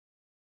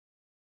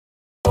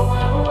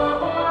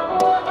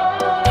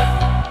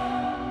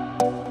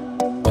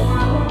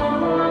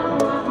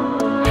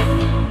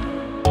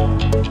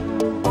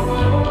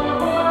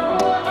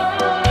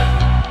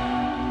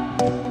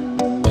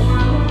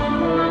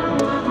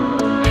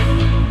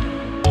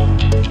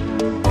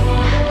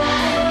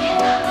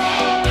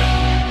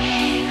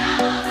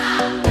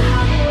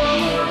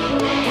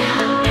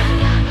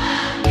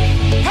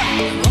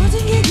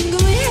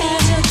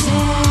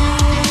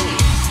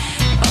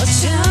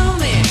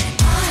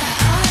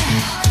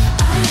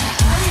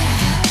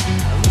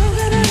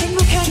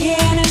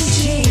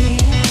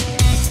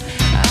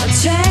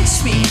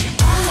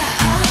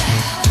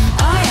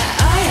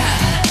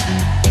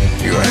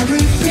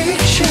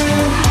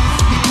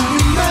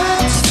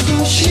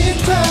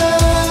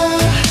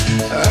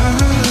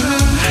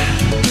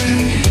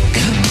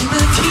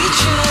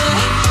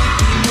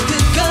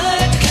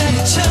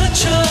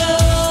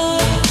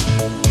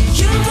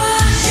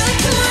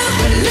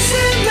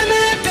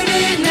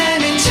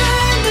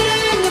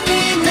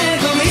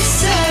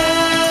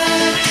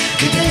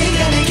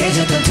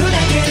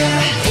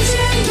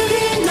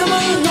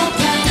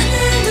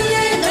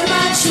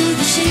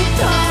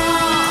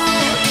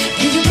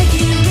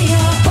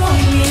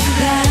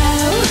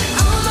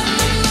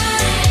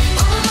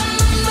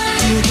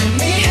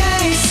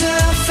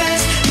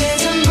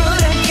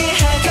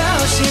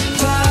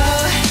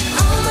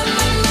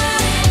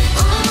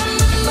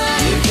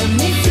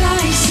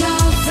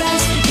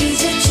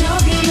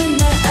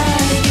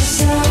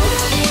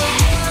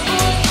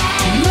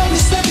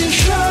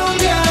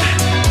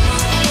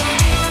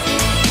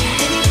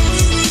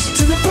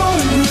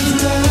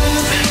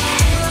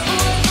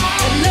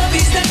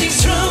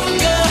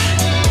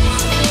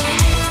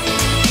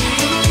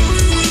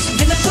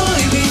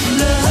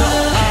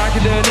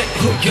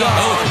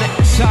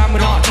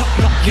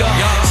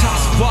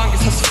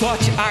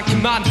걷지 않게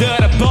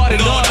만들어버린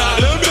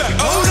너라는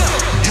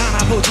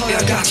하나부터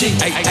열까지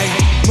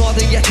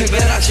모든 게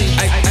특별하지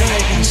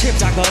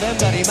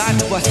십자걸음거리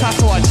말투와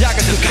사소한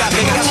작은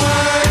습관들까지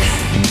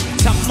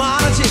참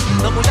많았지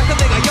너무 약간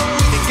내가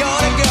영웅이 된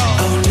거란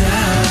girl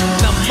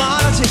난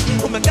많았지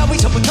운명 따위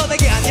전부터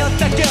내게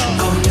아니었다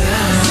girl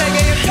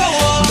세계의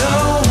power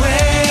No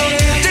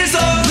way there's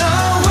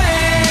no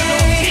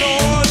way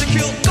널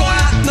지킬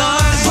거야 널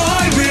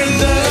Boy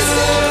with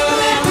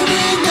love 우리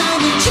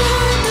나는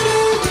저대로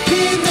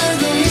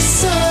빛나고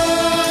있어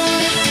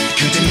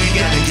그때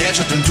네가 내게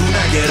줬던 두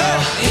날개로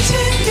이젠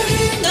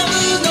여기 너무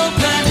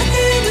높아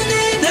내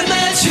눈에 날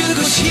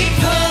맞추고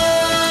싶어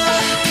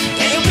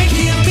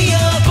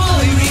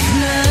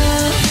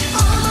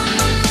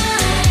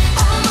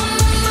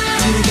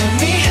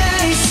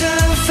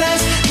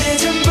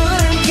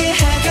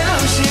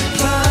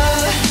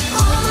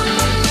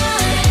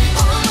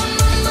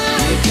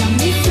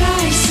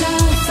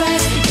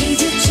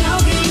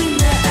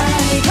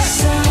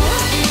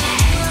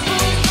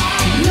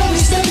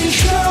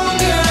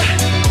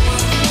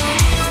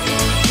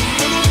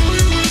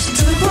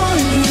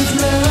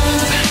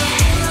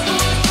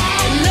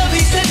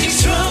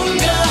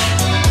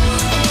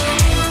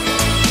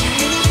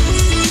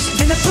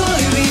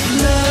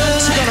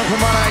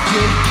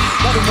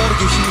나도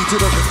모르게 힘이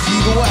들어가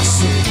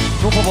기도했어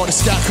높아버린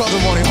스카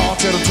걷어버린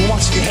헛대로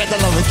도망치게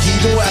해달라며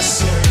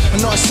기도했어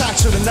너의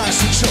상처는 날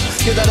스쳐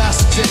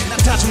깨달았을 때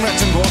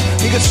다짐했던 건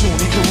네가 준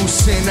네가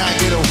우스의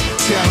날개로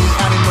태양이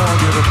아닌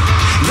너에게로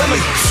Let me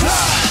fly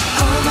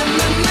Oh my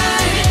my my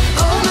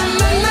Oh my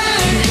my my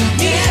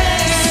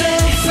Yeah so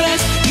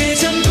fast 내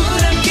전부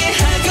함께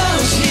하고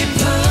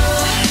싶어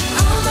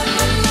Oh my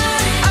my my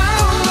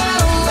Oh my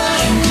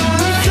my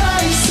You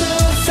fly so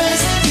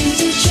fast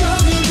이제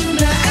조금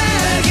나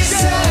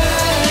알겠어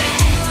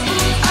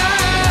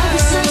I'll be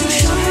something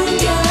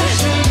stronger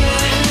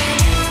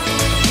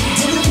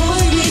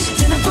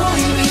Then I boy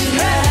with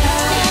love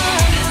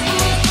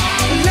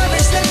Love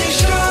is something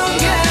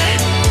stronger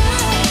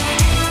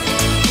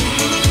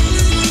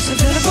So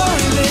then I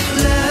boy with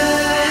love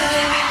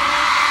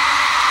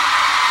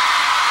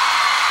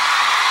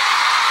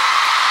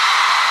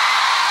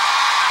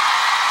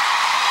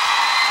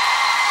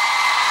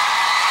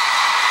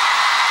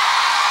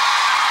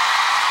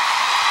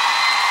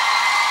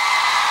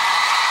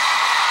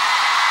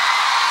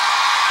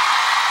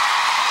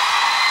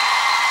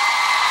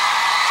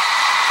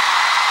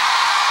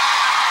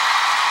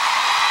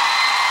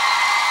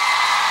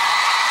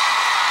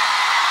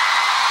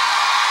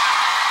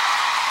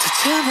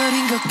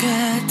다쳐버린 것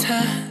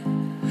같아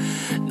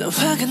너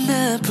화가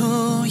나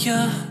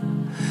보여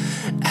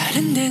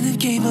아른대는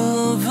게임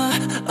over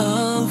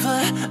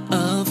over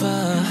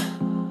over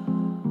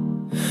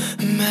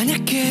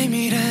만약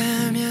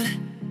게임이라면